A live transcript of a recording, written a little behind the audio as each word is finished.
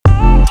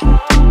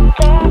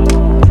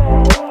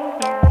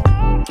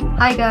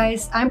Hi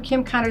guys, I'm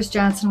Kim Connors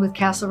Johnson with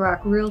Castle Rock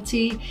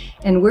Realty,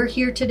 and we're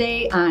here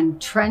today on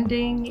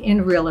Trending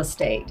in Real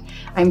Estate.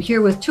 I'm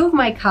here with two of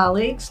my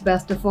colleagues,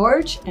 Beth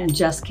DeForge and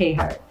Jess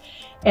Cahart.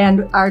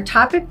 And our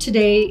topic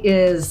today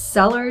is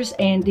sellers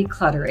and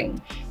decluttering.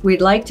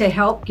 We'd like to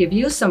help give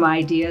you some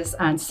ideas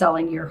on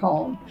selling your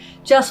home.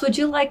 Jess, would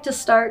you like to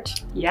start?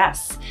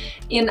 Yes.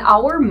 In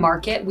our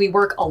market, we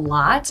work a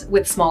lot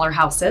with smaller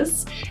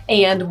houses.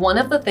 And one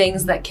of the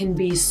things that can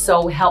be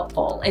so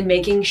helpful in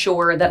making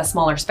sure that a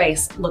smaller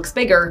space looks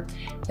bigger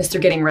is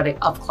through getting rid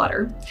of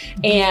clutter.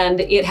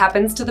 And it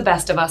happens to the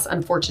best of us,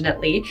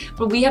 unfortunately,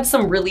 but we have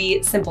some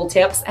really simple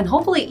tips and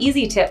hopefully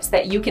easy tips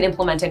that you can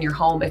implement in your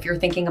home if you're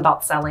thinking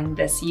about selling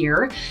this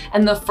year.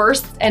 And the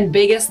first and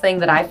biggest thing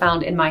that I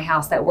found in my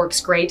house that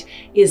works great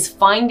is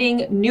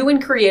finding new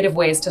and creative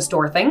ways to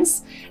store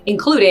things,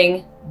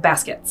 including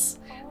baskets.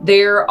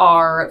 There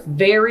are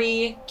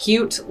very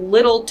cute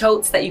little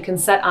totes that you can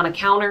set on a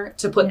counter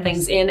to put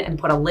things in and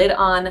put a lid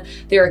on.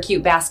 There are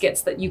cute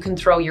baskets that you can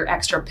throw your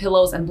extra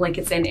pillows and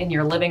blankets in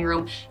your living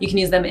room. You can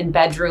use them in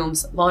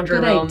bedrooms,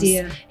 laundry rooms.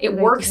 It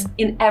works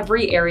in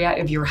every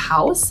area of your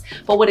house.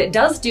 But what it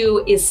does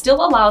do is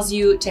still allows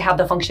you to have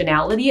the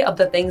functionality of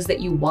the things that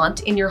you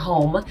want in your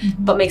home,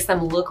 but makes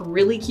them look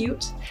really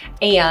cute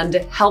and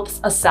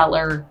helps a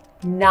seller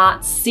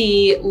not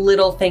see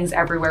little things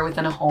everywhere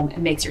within a home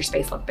and makes your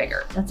space look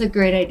bigger. That's a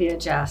great idea,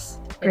 Jess.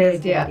 Great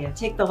idea.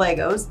 Take the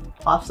Legos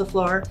off the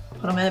floor,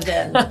 put them in a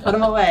bin, put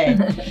them away.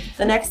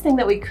 The next thing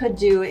that we could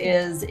do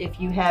is if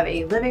you have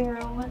a living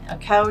room, a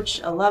couch,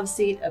 a love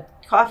seat, a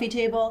coffee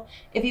table,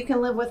 if you can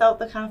live without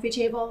the coffee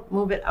table,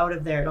 move it out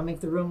of there. It'll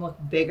make the room look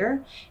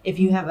bigger. If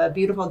you have a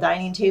beautiful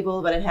dining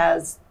table, but it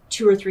has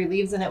 2 or 3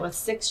 leaves in it with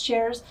 6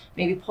 chairs,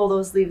 maybe pull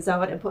those leaves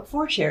out and put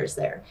 4 chairs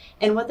there.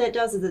 And what that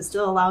does is it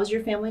still allows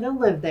your family to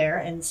live there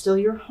and still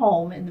your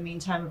home in the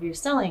meantime of you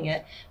selling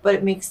it, but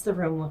it makes the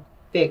room look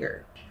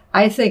bigger.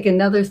 I think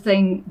another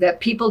thing that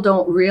people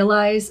don't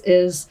realize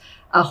is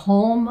a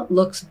home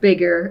looks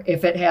bigger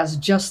if it has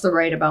just the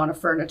right amount of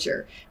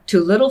furniture.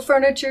 Too little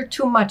furniture,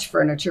 too much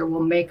furniture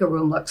will make a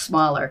room look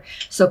smaller.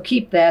 So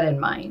keep that in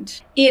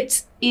mind.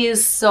 It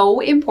is so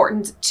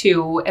important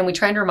too, and we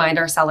try to remind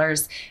our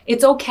sellers,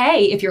 it's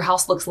okay if your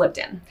house looks lived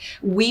in.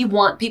 We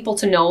want people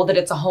to know that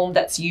it's a home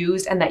that's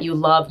used and that you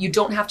love. You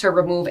don't have to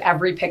remove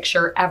every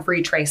picture,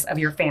 every trace of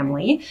your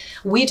family.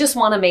 We just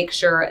want to make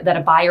sure that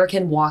a buyer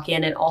can walk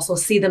in and also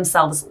see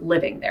themselves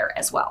living there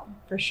as well.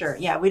 For sure.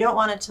 Yeah, we don't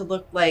want it to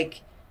look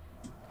like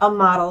a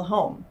model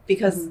home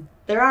because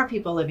there are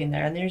people living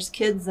there and there's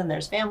kids and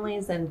there's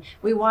families, and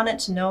we want it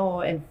to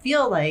know and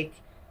feel like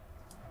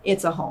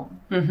it's a home.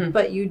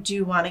 But you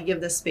do want to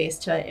give the space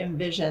to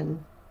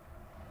envision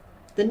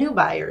the new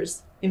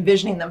buyers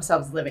envisioning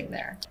themselves living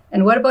there.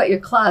 And what about your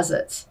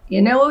closets?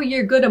 You know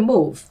you're going to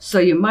move, so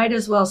you might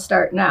as well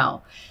start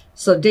now.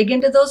 So dig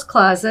into those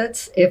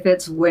closets. If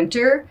it's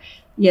winter,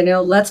 you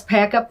know, let's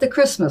pack up the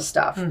Christmas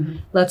stuff.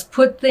 Let's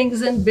put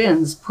things in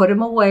bins, put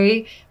them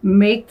away,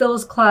 make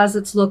those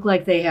closets look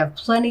like they have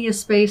plenty of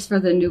space for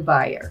the new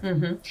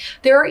buyer.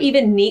 There are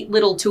even neat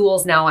little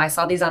tools now. I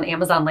saw these on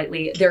Amazon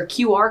lately. They're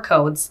QR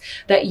codes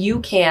that you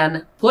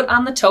can put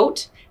on the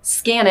tote,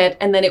 scan it,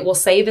 and then it will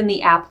save in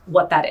the app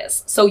what that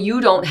is. So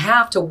you don't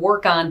have to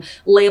work on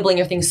labeling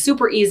your things.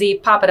 Super easy,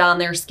 pop it on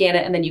there, scan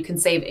it, and then you can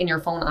save in your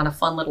phone on a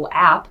fun little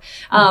app.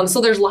 So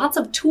there's lots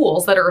of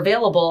tools that are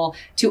available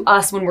to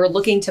us when we're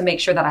looking to make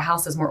sure that a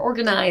house is more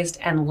organized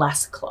and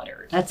less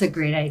cluttered. That's a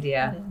great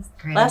idea.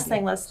 Last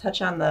thing, let's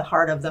touch on the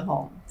heart of the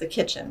home, the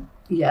kitchen.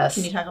 Yes.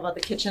 Can you talk about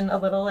the kitchen a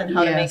little and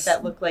how to make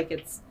that look like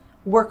it's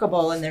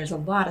workable and there's a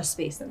lot of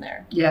space in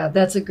there? Yeah,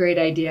 that's a great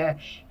idea.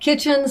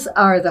 Kitchens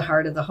are the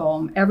heart of the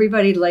home.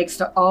 Everybody likes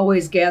to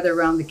always gather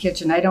around the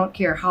kitchen. I don't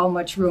care how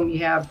much room you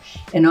have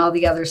in all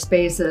the other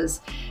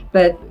spaces,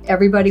 but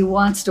everybody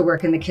wants to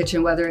work in the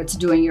kitchen, whether it's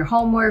doing your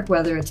homework,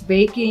 whether it's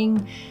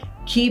baking.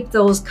 Keep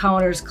those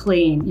counters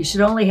clean. You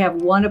should only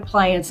have one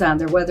appliance on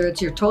there, whether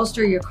it's your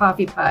toaster or your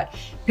coffee pot.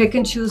 Pick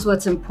and choose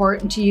what's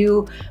important to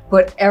you.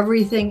 Put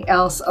everything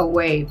else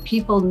away.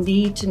 People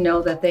need to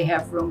know that they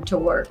have room to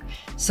work.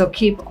 So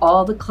keep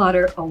all the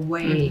clutter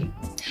away.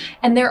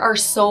 And there are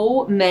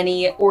so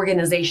many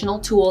organizational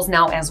tools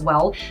now as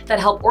well that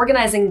help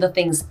organizing the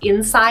things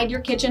inside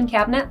your kitchen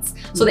cabinets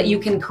so that you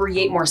can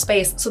create more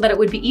space so that it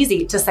would be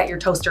easy to set your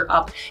toaster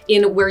up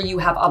in where you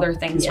have other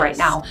things right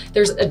now.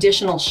 There's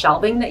additional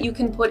shelving that you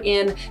can put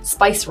in,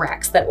 spice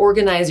racks that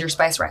organize your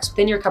spice racks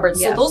within your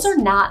cupboards. So those are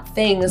not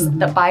things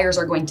that buyers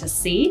are going to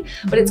see,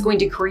 but it's going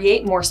to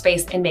create more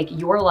space and make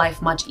your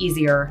life much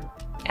easier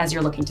as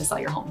you're looking to sell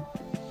your home.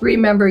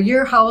 Remember,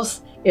 your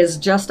house is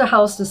just a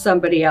house to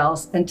somebody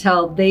else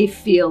until they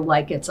feel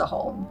like it's a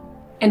home.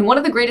 And one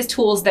of the greatest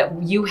tools that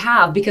you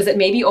have, because it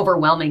may be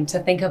overwhelming to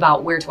think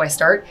about where do I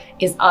start,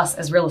 is us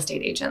as real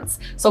estate agents.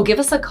 So give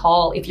us a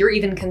call if you're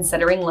even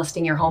considering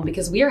listing your home,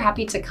 because we are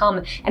happy to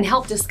come and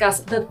help discuss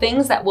the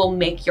things that will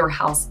make your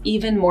house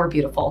even more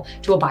beautiful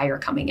to a buyer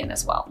coming in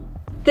as well.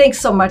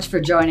 Thanks so much for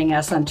joining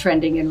us on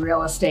Trending in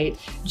Real Estate.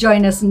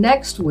 Join us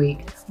next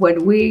week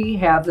when we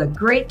have the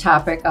great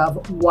topic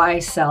of why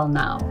sell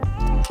now.